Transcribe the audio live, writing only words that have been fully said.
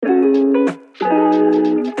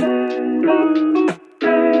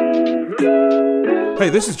Hey,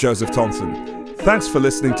 this is Joseph Thompson. Thanks for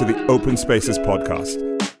listening to the Open Spaces podcast.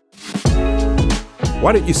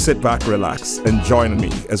 Why don't you sit back, relax, and join me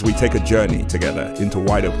as we take a journey together into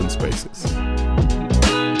wide open spaces.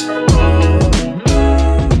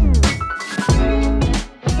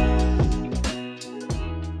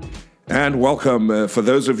 And welcome. For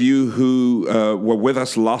those of you who were with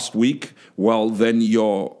us last week, well, then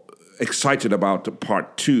you're excited about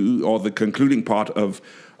part 2, or the concluding part of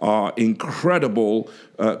our incredible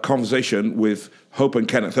conversation with Hope and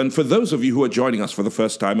Kenneth. And for those of you who are joining us for the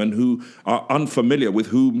first time and who are unfamiliar with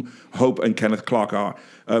whom Hope and Kenneth Clark are,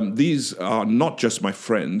 these are not just my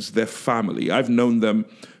friends, they're family. I've known them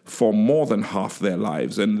for more than half their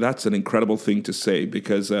lives, and that's an incredible thing to say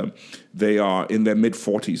because they are in their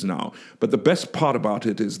mid-40s now. But the best part about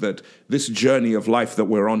it is that this journey of life that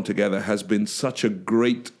we're on together has been such a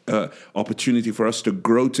great opportunity for us to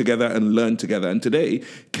grow together and learn together. And today,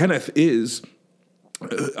 Kenneth is...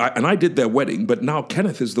 and I did their wedding, but now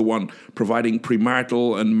Kenneth is the one providing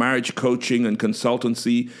premarital and marriage coaching and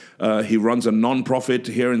consultancy. He runs a nonprofit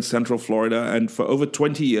here in Central Florida, and for over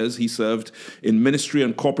 20 years, he served in ministry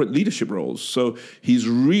and corporate leadership roles. So he's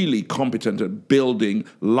really competent at building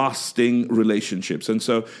lasting relationships. And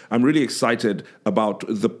so I'm really excited about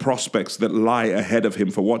the prospects that lie ahead of him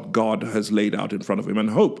for what God has laid out in front of him. And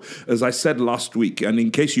Hope, as I said last week, and in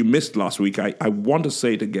case you missed last week, I want to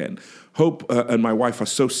say it again. Hope and my wife are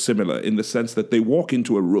so similar in the sense that they walk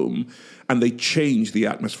into a room and they change the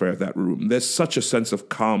atmosphere of that room. There's such a sense of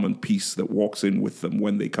calm and peace that walks in with them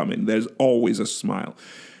when they come in. There's always a smile.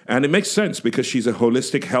 And it makes sense because she's a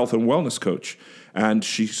holistic health and wellness coach. And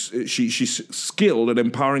she's skilled at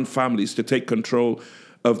empowering families to take control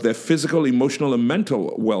of their physical, emotional, and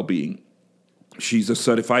mental well-being. She's a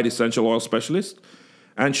certified essential oil specialist.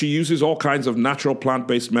 And she uses all kinds of natural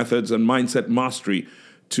plant-based methods and mindset mastery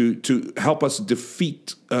to help us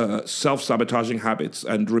defeat self-sabotaging habits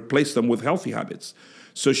and replace them with healthy habits.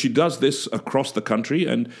 So she does this across the country,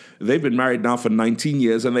 and they've been married now for 19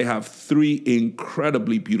 years, and they have 3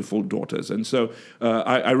 incredibly beautiful daughters. And so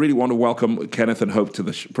I really want to welcome Kenneth and Hope to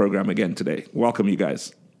the program again today. Welcome, you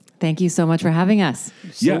guys. Thank you so much for having us.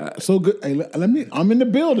 So good. Hey, I'm in the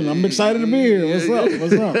building. I'm excited to be here.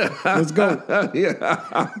 What's up? Let's go.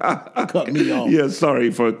 Cut me off. Yeah,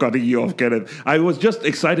 sorry for cutting you off, Kenneth. I was just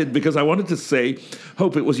excited because I wanted to say,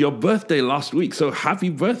 Hope, it was your birthday last week, so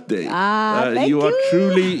happy birthday. Thank you.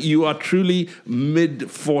 You are truly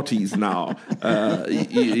mid-40s now.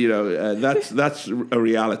 That's a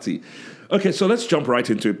reality. Okay, so let's jump right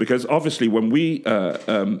into it because obviously when we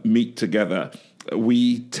meet together,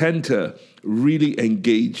 we tend to really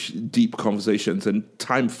engage deep conversations, and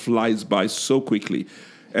time flies by so quickly.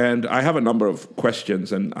 And I have a number of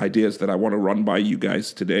questions and ideas that I want to run by you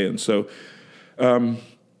guys today. And so,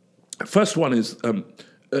 first one is,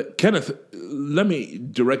 Kenneth, let me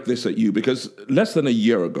direct this at you because less than a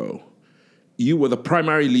year ago, you were the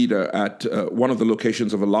primary leader at one of the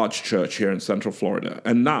locations of a large church here in Central Florida.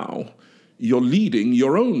 And now you're leading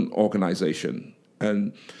your own organization.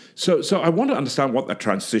 And so I want to understand what that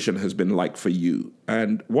transition has been like for you,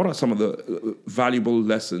 and what are some of the valuable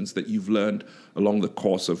lessons that you've learned along the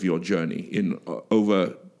course of your journey in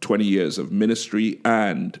over 20 years of ministry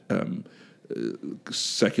and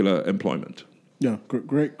secular employment. Yeah,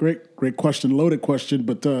 great question, loaded question.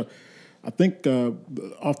 But I think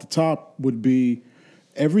off the top would be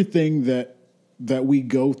everything that we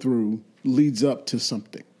go through leads up to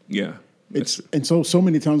something. Yeah. So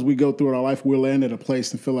many times we go through our life, we'll land at a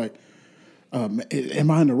place and feel like, am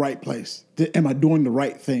I in the right place? Am I doing the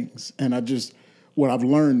right things? And what I've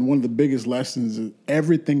learned, one of the biggest lessons is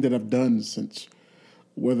everything that I've done since,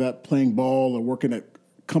 whether that playing ball or working at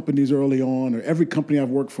companies early on, or every company I've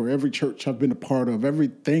worked for, every church I've been a part of,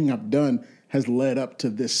 everything I've done has led up to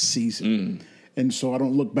this season. And so I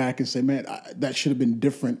don't look back and say, man, that should have been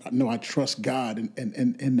different. No, I trust God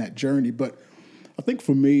in that journey. But I think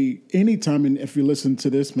for me, anytime, and if you listen to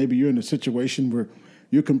this, maybe you're in a situation where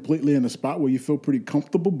you're completely in a spot where you feel pretty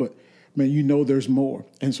comfortable, but man, you know there's more.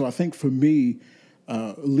 And so I think for me,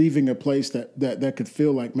 leaving a place that could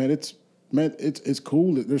feel like, it's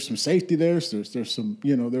cool. There's some safety there. There's some,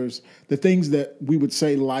 there's the things that we would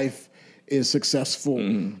say life is successful,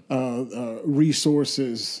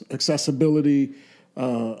 resources, accessibility,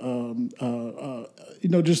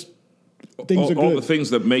 just things are good. All the things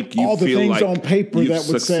that make you all the feel things like on paper that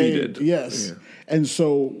would succeeded. Say yes. Yeah. And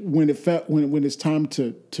so when it's time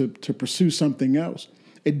to pursue something else,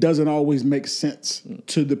 it doesn't always make sense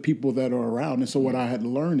to the people that are around. And so what I had to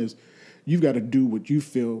learn is you've got to do what you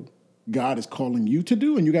feel God is calling you to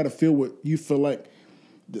do, and you got to feel what you feel like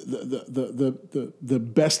the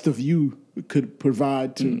best of you could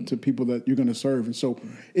provide to people that you're going to serve. And so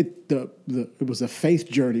it was a faith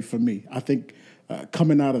journey for me. I think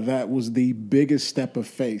coming out of that was the biggest step of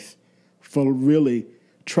faith for really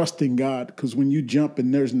trusting God, because when you jump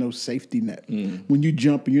and there's no safety net, when you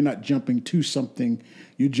jump and you're not jumping to something,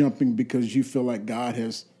 you're jumping because you feel like God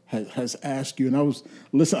has asked you. And I was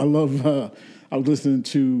listening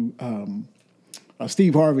to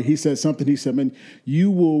Steve Harvey. He said something. He said, "Man,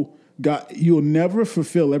 you'll never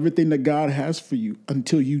fulfill everything that God has for you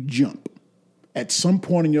until you jump." At some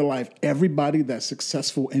point in your life, everybody that's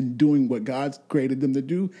successful in doing what God's created them to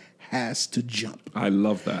do has to jump. I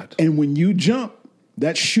love that. And when you jump,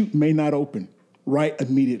 that chute may not open right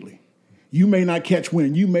immediately. You may not catch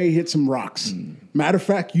wind. You may hit some rocks. Matter of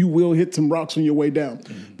fact, you will hit some rocks on your way down.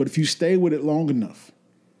 But if you stay with it long enough,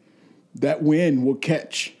 that wind will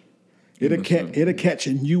catch. It'll catch,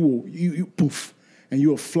 and you poof, and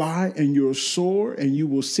you'll fly, and you'll soar, and you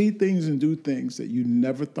will see things and do things that you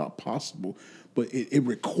never thought possible. But it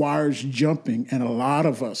requires jumping, and a lot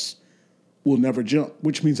of us will never jump,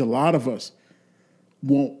 which means a lot of us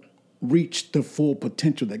won't reach the full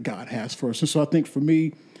potential that God has for us. And so I think for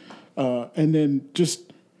me, and then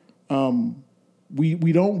just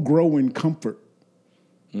we don't grow in comfort.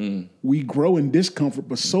 We grow in discomfort,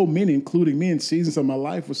 but so many, including me in seasons of my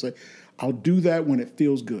life, will say, I'll do that when it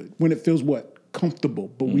feels good. When it feels what? Comfortable.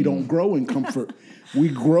 But we don't grow in comfort. We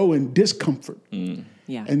grow in discomfort.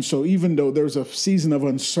 Yeah. And so even though there's a season of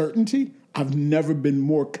uncertainty, I've never been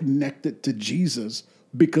more connected to Jesus,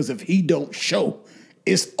 because if he don't show,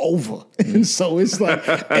 it's over. And so it's like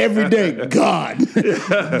every day, God. Feel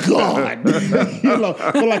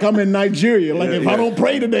like I'm in Nigeria. Like if I don't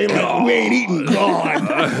pray today, like we ain't eating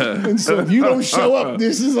God. And so if you don't show up,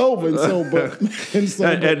 this is over.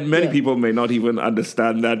 And many people may not even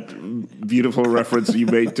understand that beautiful reference you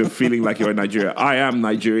made to feeling like you're in Nigeria. I am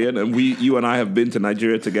Nigerian, and you and I have been to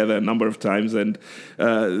Nigeria together a number of times, and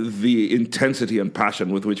the intensity and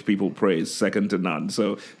passion with which people pray is second to none.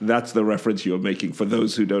 So that's the reference you're making for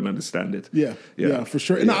those who don't understand it. Yeah, for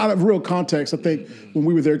sure. And out of real context, I think when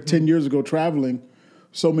we were there 10 years ago traveling,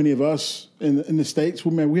 so many of us in the States,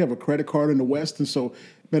 well, man, we have a credit card in the West. And so,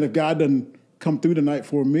 man, if God doesn't come through tonight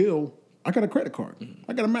for a meal, I got a credit card.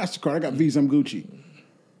 I got a MasterCard. I got Visa. I'm Gucci.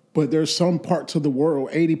 But there's some parts of the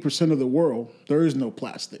world, 80% of the world, there is no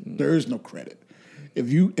plastic. There is no credit.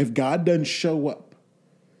 If God doesn't show up,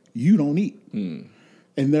 you don't eat. And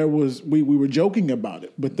we were joking about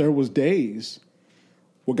it, but there was days,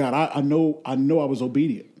 well, God, I know I was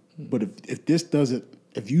obedient, but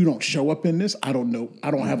if you don't show up in this, I don't know.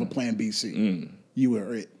 I don't have a plan B, C. You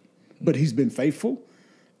are it. But he's been faithful,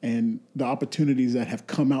 and the opportunities that have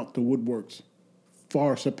come out the woodworks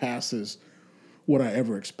far surpasses what I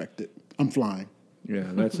ever expected. I'm flying. Yeah,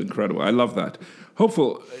 that's incredible. I love that.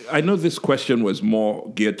 Hopeful, I know this question was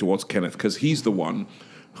more geared towards Kenneth, because he's the one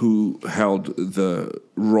who held the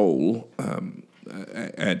role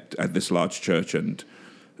at this large church and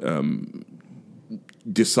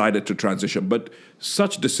decided to transition. But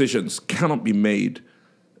such decisions cannot be made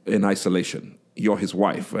in isolation. You're his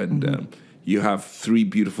wife, and you have 3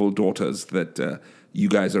 beautiful daughters that you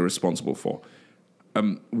guys are responsible for.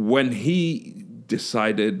 When he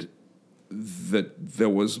decided that there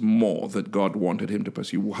was more that God wanted him to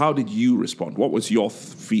pursue, how did you respond? What was your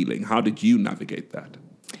feeling? How did you navigate that?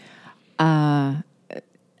 I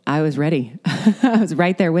was ready. I was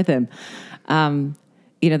right there with him.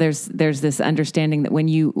 There's this understanding that when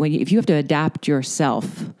if you have to adapt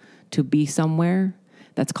yourself to be somewhere,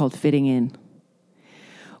 that's called fitting in.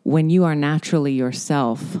 When you are naturally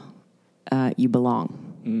yourself, you belong.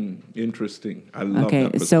 Interesting. I love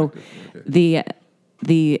that perspective. So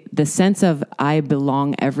the sense of I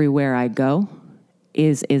belong everywhere I go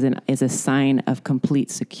is a sign of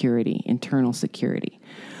complete security, internal security.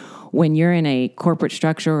 When you're in a corporate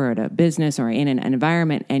structure or at a business or in an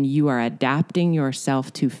environment and you are adapting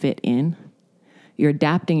yourself to fit in, you're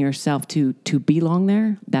adapting yourself to belong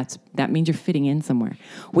there, that means you're fitting in somewhere,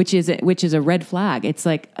 which is a red flag. It's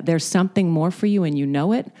like there's something more for you and you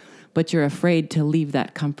know it, but you're afraid to leave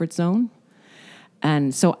that comfort zone.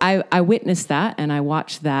 And so I witnessed that, and I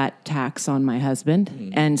watched that tax on my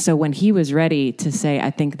husband. And so when he was ready to say,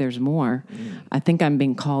 I think there's more, I think I'm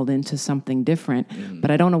being called into something different,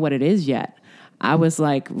 but I don't know what it is yet. I was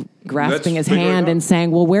like grasping his hand and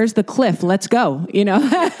saying, well, where's the cliff? Let's go,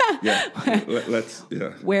 let's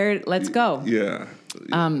go. Yeah.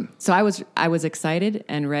 So I was excited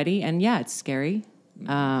and ready, and yeah, it's scary.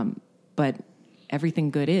 But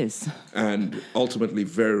everything good is. And ultimately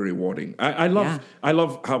very rewarding. I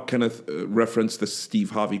love how Kenneth referenced the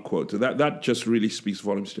Steve Harvey quote. That just really speaks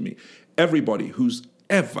volumes to me. Everybody who's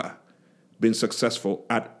ever been successful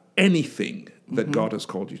at anything that God has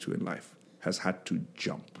called you to in life has had to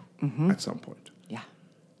jump at some point. Yeah.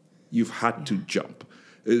 You've had to jump.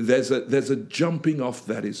 There's a jumping off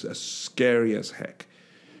that is as scary as heck,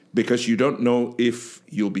 because you don't know if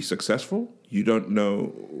you'll be successful. You don't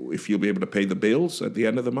know if you'll be able to pay the bills at the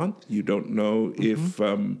end of the month. You don't know if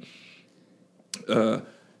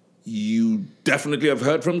you definitely have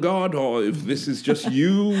heard from God, or if this is just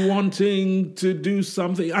you wanting to do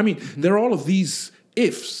something. I mean, there are all of these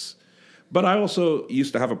ifs. But I also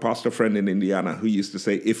used to have a pastor friend in Indiana who used to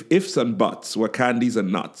say, if ifs and buts were candies and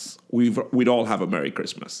nuts, we'd all have a Merry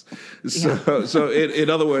Christmas. So in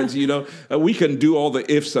other words, we can do all the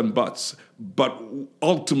ifs and buts, but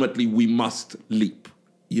ultimately we must leap.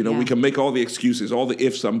 We can make all the excuses, all the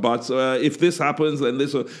ifs and buts. If this happens, then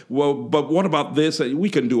this. But what about this? We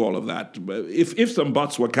can do all of that. If ifs and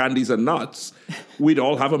buts were candies and nuts, we'd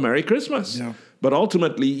all have a Merry Christmas. Yeah. But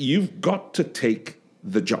ultimately, you've got to take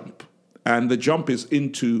the jump. And the jump is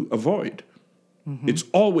into a void. It's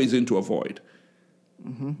always into a void.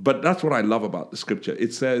 But that's what I love about the scripture.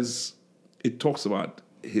 It talks about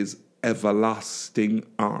his everlasting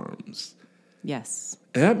arms. Yes.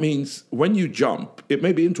 And that means when you jump, it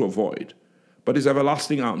may be into a void, but his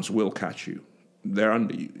everlasting arms will catch you. They're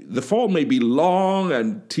under you. The fall may be long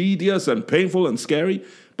and tedious and painful and scary,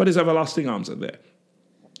 but his everlasting arms are there.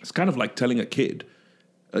 It's kind of like telling a kid,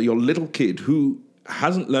 your little kid who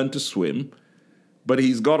hasn't learned to swim, but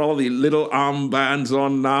he's got all the little armbands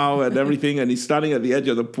on now and everything, and he's standing at the edge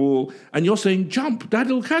of the pool, and you're saying, jump,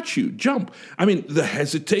 Dad'll catch you, jump. I mean, the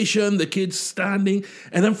hesitation, the kid's standing,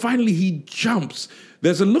 and then finally he jumps.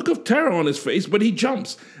 There's a look of terror on his face, but he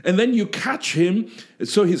jumps. And then you catch him,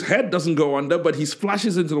 so his head doesn't go under, but he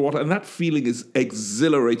splashes into the water, and that feeling is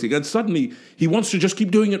exhilarating. And suddenly, he wants to just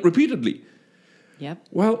keep doing it repeatedly. Yep.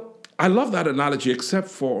 Well, I love that analogy, except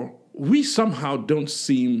for we somehow don't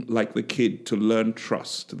seem like the kid to learn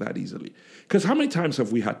trust that easily. Because how many times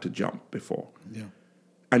have we had to jump before? Yeah.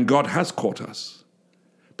 And God has caught us.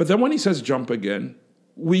 But then when he says jump again,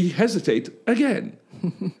 we hesitate again.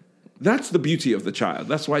 That's the beauty of the child.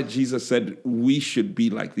 That's why Jesus said we should be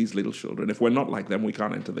like these little children. If we're not like them, we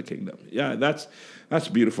can't enter the kingdom. Yeah, that's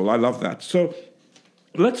beautiful. I love that. So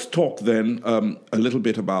let's talk then a little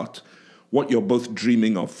bit about what you're both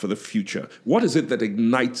dreaming of for the future. What is it that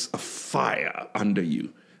ignites a fire under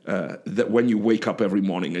you that when you wake up every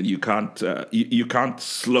morning and you can't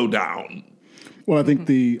slow down? Well, I think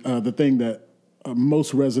the thing that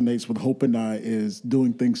most resonates with Hope and I is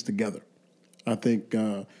doing things together. I think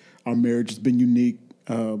our marriage has been unique.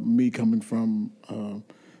 Me coming from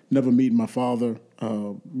never meeting my father,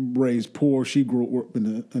 raised poor. She grew up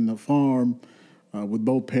in the farm with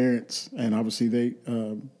both parents, and obviously they.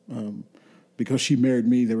 Because she married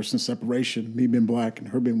me, there was some separation, me being black and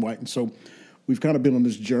her being white. And so we've kind of been on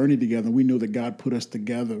this journey together. We know that God put us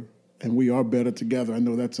together, and we are better together. I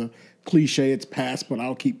know that's a cliche, it's past, but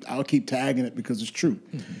I'll keep tagging it because it's true.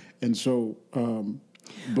 And so,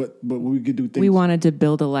 but we could do things. We wanted to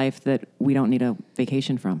build a life that we don't need a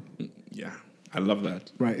vacation from. Yeah, I love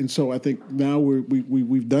that. Right, and so I think now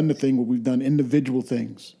we've done the thing where we've done individual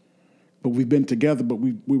things, but we've been together, but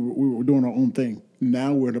we were doing our own thing.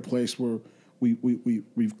 Now we're at a place where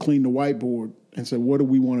we've cleaned the whiteboard and said, what do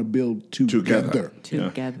we want to build together?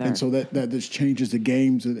 Together. And so that just changes the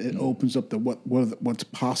games and it opens up the what's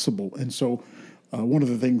possible. And so one of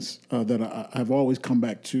the things that I've always come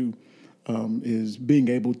back to is being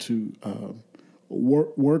able to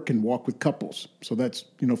work and walk with couples. So that's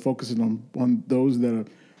focusing on those that are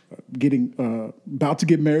getting about to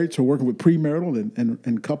get married, so working with premarital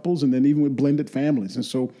and couples, and then even with blended families. And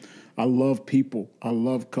so I love people. I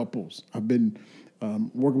love couples. I've been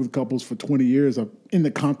working with couples for 20 years in the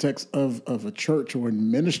context of a church or in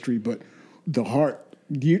ministry, but the heart,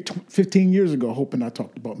 15 years ago, Hope and I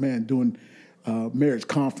talked about, doing marriage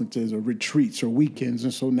conferences or retreats or weekends.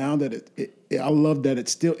 And so now that I love that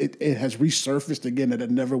it has resurfaced again, that it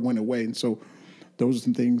never went away. And so those are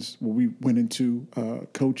some things where we went into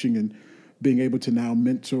coaching and being able to now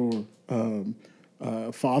mentor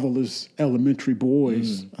fatherless elementary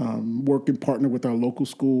boys, working partner with our local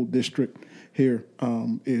school district here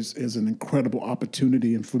is an incredible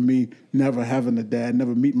opportunity. And for me, never having a dad,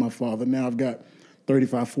 never meeting my father, now I've got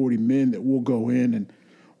 35, 40 men that will go in and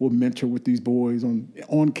will mentor with these boys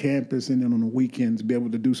on campus and then on the weekends, be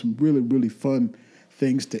able to do some really, really fun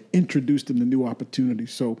things to introduce them to new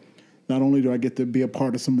opportunities. So not only do I get to be a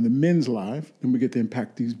part of some of the men's life and we get to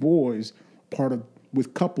impact these boys, part of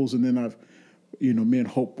with couples, and then me and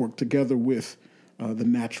Hope work together with the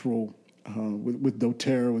natural, with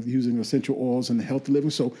doTERRA, with using essential oils and the healthy living.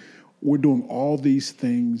 So we're doing all these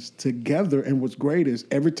things together. And what's great is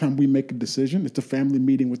every time we make a decision, it's a family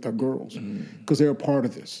meeting with our girls because they're a part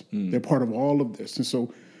of this. They're part of all of this. And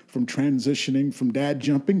so from transitioning, from dad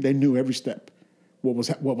jumping, they knew every step. What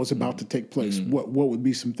was about to take place? What would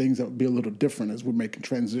be some things that would be a little different as we're making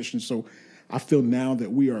transitions? So I feel now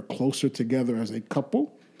that we are closer together as a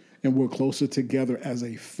couple, and we're closer together as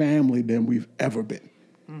a family than we've ever been.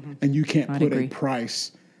 And you can't put a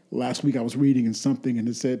price. Last week I was reading in something, and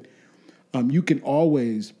it said you can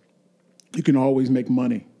always make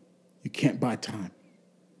money. You can't buy time.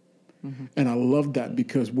 And I love that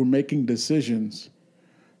because we're making decisions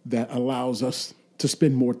that allows us to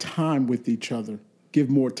spend more time with each other, give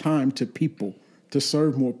more time to people, to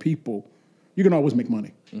serve more people. You can always make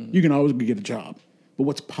money. You can always get a job. But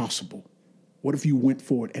what's possible? What if you went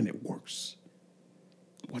for it and it works?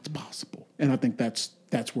 What's possible? And I think that's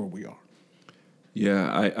where we are.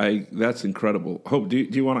 Yeah, I that's incredible. Hope, do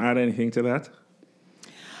you want to add anything to that?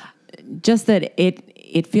 Just that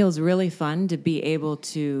it feels really fun to be able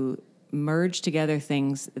to merge together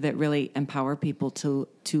things that really empower people to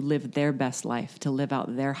live their best life, to live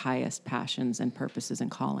out their highest passions and purposes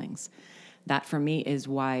and callings. That for me is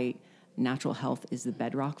why natural health is the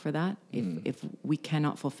bedrock for that. If we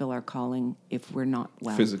cannot fulfill our calling, if we're not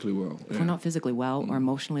well, physically well, if we're not physically well or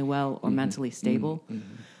emotionally well or mentally stable,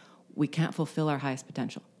 we can't fulfill our highest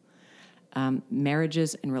potential.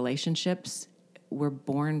 Marriages and relationships, we're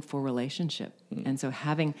born for relationship. And so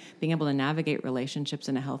being able to navigate relationships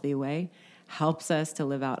in a healthy way helps us to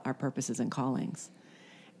live out our purposes and callings.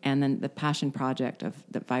 And then the passion project of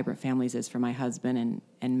the Vibrant Families is for my husband,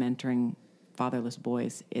 and mentoring fatherless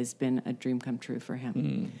boys has been a dream come true for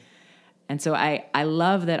him. And so I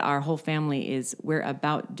love that our whole family we're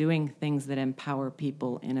about doing things that empower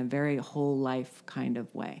people in a very whole life kind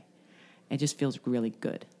of way. It just feels really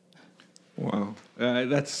good. Wow.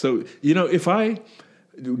 That's so, if I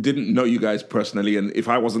didn't know you guys personally, and if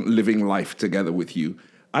I wasn't living life together with you,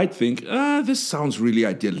 I'd think, this sounds really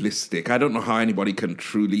idealistic. I don't know how anybody can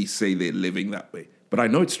truly say they're living that way. But I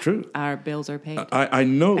know it's true. Our bills are paid. I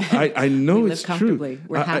know we it's live comfortably. true.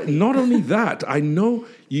 We're happy. Not only that, I know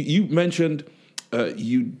you mentioned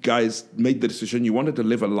you guys made the decision you wanted to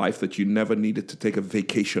live a life that you never needed to take a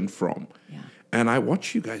vacation from. Yeah. And I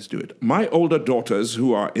watch you guys do it. My older daughters,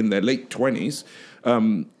 who are in their late 20s,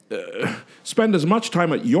 spend as much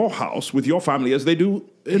time at your house with your family as they do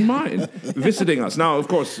in mine, visiting us. Now, of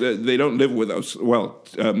course, they don't live with us. Well,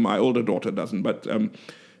 my older daughter doesn't, but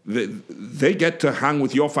they get to hang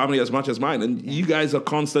with your family as much as mine. And you guys are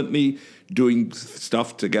constantly doing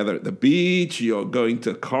stuff together at the beach. You're going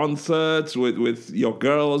to concerts with your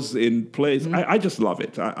girls in plays. I just love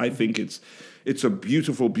it. I think it's a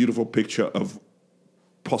beautiful, beautiful picture of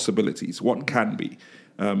possibilities, what can be.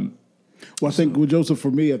 Well, I think, Joseph,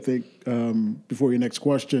 for me, I think, before your next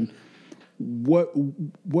question,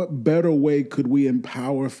 what better way could we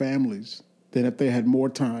empower families than if they had more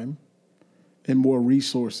time and more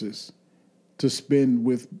resources to spend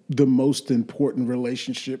with the most important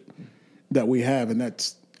relationship that we have, and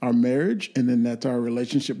that's our marriage, and then that's our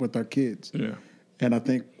relationship with our kids. Yeah. And I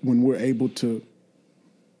think when we're able to,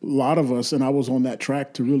 a lot of us, and I was on that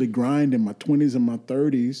track to really grind in my 20s and my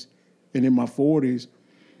 30s and in my 40s,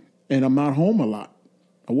 and I'm not home a lot.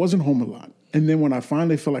 I wasn't home a lot. And then when I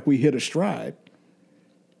finally feel like we hit a stride,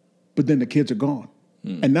 but then the kids are gone.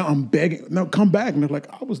 And now I'm begging, no, come back. And they're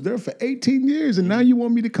like, I was there for 18 years, and now you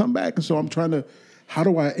want me to come back? And so I'm trying to, how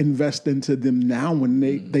do I invest into them now when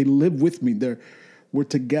they live with me? We're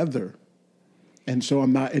together. And so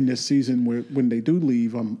I'm not in this season where when they do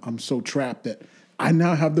leave, I'm so trapped that I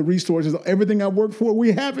now have the resources. Everything I worked for,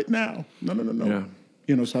 we have it now. No.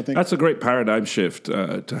 Yeah. So I think that's a great paradigm shift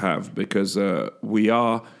to have, because we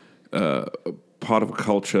are part of a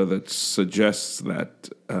culture that suggests that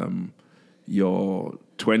your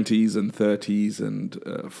 20s and 30s and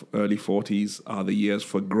early 40s are the years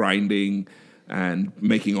for grinding and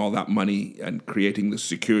making all that money and creating the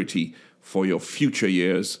security for your future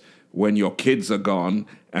years when your kids are gone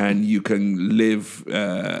and you can live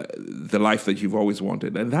the life that you've always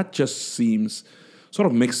wanted. And that just seems sort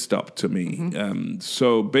of mixed up to me.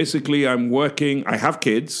 So basically I have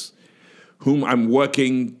kids whom I'm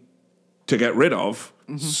working to get rid of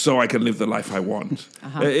so I can live the life I want.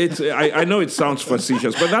 I know it sounds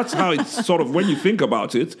facetious, but that's how it's sort of, when you think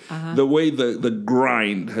about it, the way the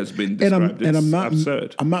grind has been described. It's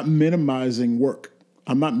absurd. I'm not minimizing work.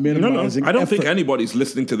 I'm not minimizing. I don't effort. think anybody's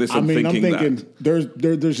listening to this and I'm thinking thinking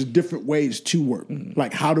that. there's different ways to work.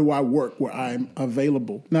 Like, how do I work where I'm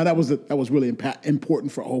available? Now, that was really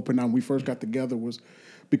important for Hope and I when we first got together, was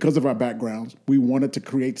because of our backgrounds. We wanted to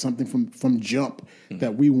create something from jump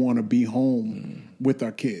that we want to be home with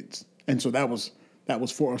our kids, and so that was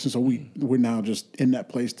for us. And so we're now just in that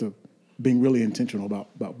place to being really intentional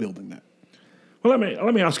about building that. Well,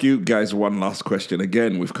 let me ask you guys one last question.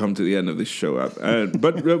 Again, we've come to the end of this show,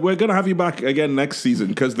 but we're going to have you back again next season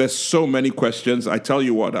because there's so many questions. I tell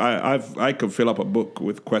you what, I could fill up a book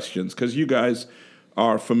with questions because you guys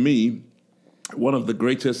are, for me, one of the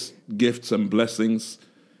greatest gifts and blessings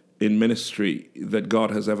in ministry that God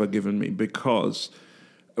has ever given me, because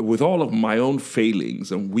with all of my own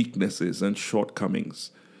failings and weaknesses and shortcomings,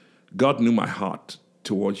 God knew my heart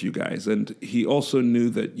towards you guys. And he also knew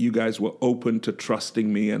that you guys were open to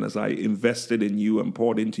trusting me. And as I invested in you and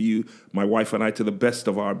poured into you, my wife and I, to the best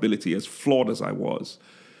of our ability, as flawed as I was,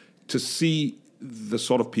 to see the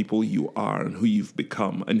sort of people you are and who you've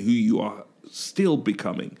become and who you are still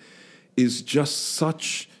becoming is just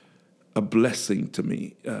such a blessing to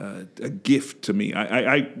me, a gift to me.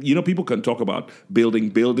 I people can talk about building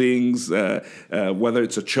buildings, whether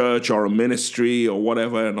it's a church or a ministry or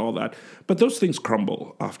whatever and all that, but those things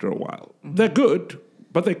crumble after a while. They're good,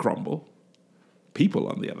 but they crumble. People,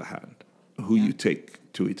 on the other hand, who you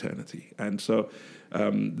take to eternity. And so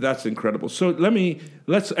that's incredible. So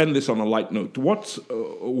let's end this on a light note. What's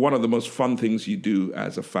one of the most fun things you do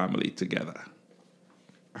as a family together?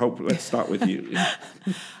 Hope, let's start with you.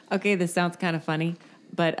 Okay, this sounds kind of funny,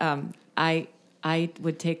 but I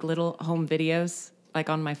would take little home videos, like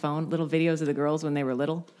on my phone, little videos of the girls when they were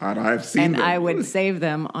little. And I've seen them. I would save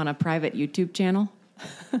them on a private YouTube channel.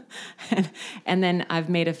 and then I've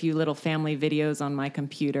made a few little family videos on my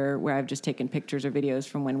computer where I've just taken pictures or videos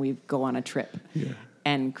from when we go on a trip. Yeah.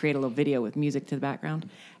 And create a little video with music to the background.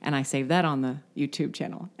 And I save that on the YouTube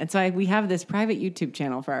channel. And so we have this private YouTube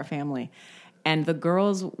channel for our family. And the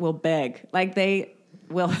girls will beg, like we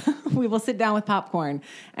will sit down with popcorn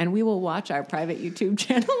and we will watch our private YouTube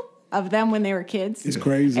channel of them when they were kids. It's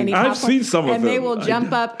crazy. I've seen some of them. And they will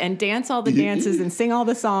jump up and dance all the dances and sing all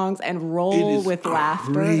the songs and roll with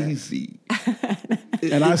laughter. Crazy.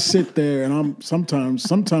 And I sit there and sometimes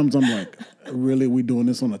I'm like, really, we doing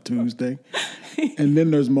this on a Tuesday? And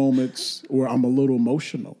then there's moments where I'm a little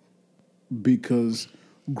emotional because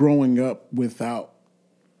growing up without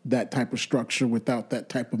that type of structure, without that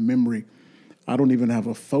type of memory, I don't even have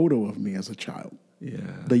a photo of me as a child. Yeah.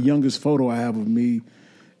 The youngest photo I have of me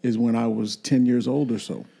is when I was 10 years old or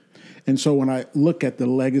so. And so when I look at the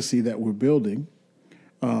legacy that we're building,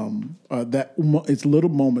 it's little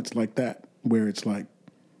moments like that where it's like,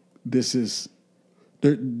 this is,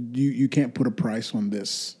 you can't put a price on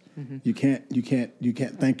this. Mm-hmm. You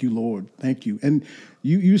can't. Thank you, Lord. Thank you. And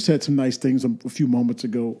you said some nice things a few moments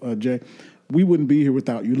ago, Jay. We wouldn't be here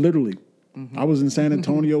without you, literally. Mm-hmm. I was in San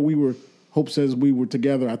Antonio. Hope says we were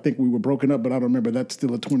together. I think we were broken up, but I don't remember. That's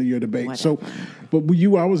still a 20-year debate.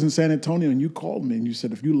 Whatever. I was in San Antonio, and you called me, and you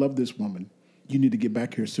said, if you love this woman, you need to get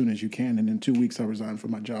back here as soon as you can. And in 2 weeks, I resigned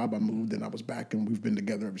from my job. I moved, and I was back, and we've been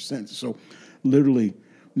together ever since. So literally,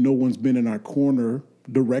 no one's been in our corner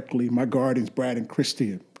directly. My guardians, Brad and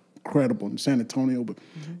Christy, are incredible in San Antonio, but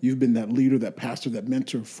you've been that leader, that pastor, that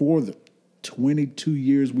mentor for the 22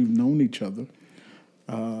 years we've known each other.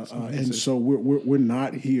 And so we're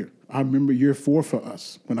not here. I remember year 4 for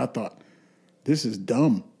us when I thought, this is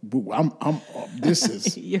dumb. This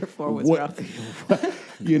is year 4 was rough.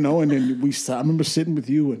 And then I remember sitting with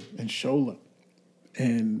you and Shola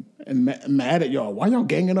and mad at y'all. Why y'all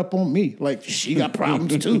ganging up on me? Like, she got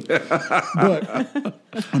problems too. But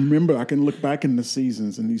I remember I can look back in the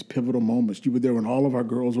seasons and these pivotal moments. You were there when all of our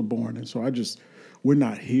girls were born. And so we're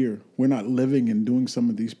not here. We're not living and doing some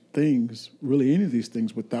of these things, really any of these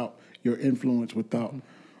things, without your influence, without,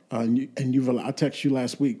 I texted you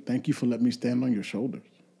last week. Thank you for letting me stand on your shoulders.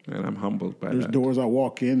 And I'm humbled by There's that. doors I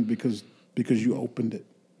walk in because you opened it.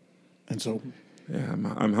 And so. Yeah,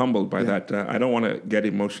 I'm humbled by that. I don't want to get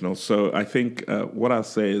emotional. So I think what I'll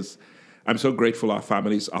say is, I'm so grateful our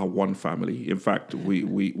families are one family. In fact,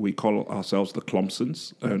 we call ourselves the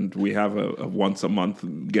Clompsons, and we have a once a month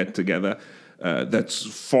get together. That's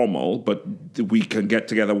formal, but we can get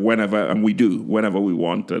together whenever, and we do, whenever we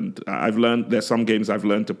want. And there's some games I've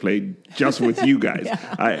learned to play just with you guys.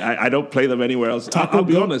 Yeah. I don't play them anywhere else. I'll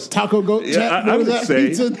be honest. Taco Goat chat?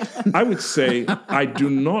 I would say I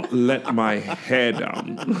do not let my hair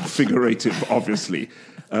down, figurative, obviously,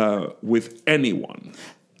 with anyone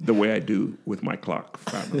the way I do with my Clark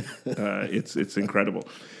family. It's incredible.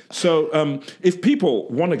 So if people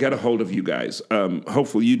want to get a hold of you guys,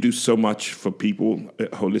 hopefully you do so much for people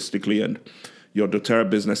holistically, and your doTERRA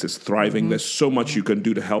business is thriving. There's so much you can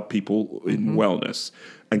do to help people in wellness.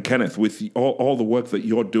 And Kenneth, with all the work that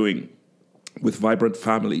you're doing with vibrant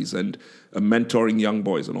families and mentoring young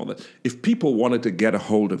boys and all that, if people wanted to get a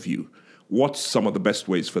hold of you, what's some of the best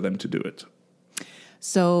ways for them to do it?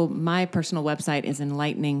 So my personal website is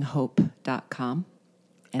enlighteningshope.com.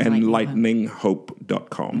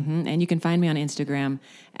 Enlighteningshope.com. And you can find me on Instagram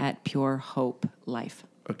at Pure Hope Life.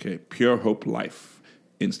 Okay, Pure Hope Life,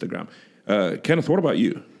 Instagram. Kenneth, what about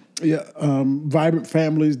you? Yeah,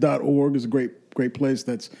 vibrantfamilies.org is a great place.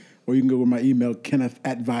 Or you can go with my email,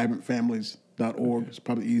 kenneth@vibrantfamilies.org. It's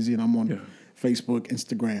probably easy, and I'm on Facebook,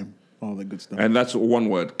 Instagram, all that good stuff. And that's one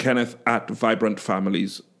word,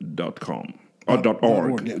 kenneth@vibrantfamilies.com. Or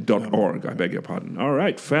 .org. .org, I beg your pardon. All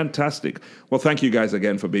right, fantastic. Well, thank you guys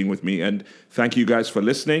again for being with me, and thank you guys for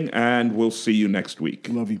listening, and we'll see you next week.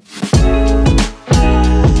 Love you.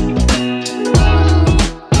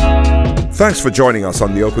 Thanks for joining us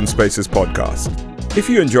on the Open Spaces podcast. If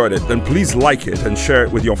you enjoyed it, then please like it and share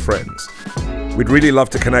it with your friends. We'd really love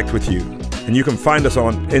to connect with you, and you can find us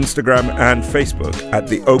on Instagram and Facebook at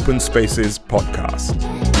the Open Spaces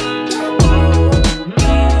Podcast.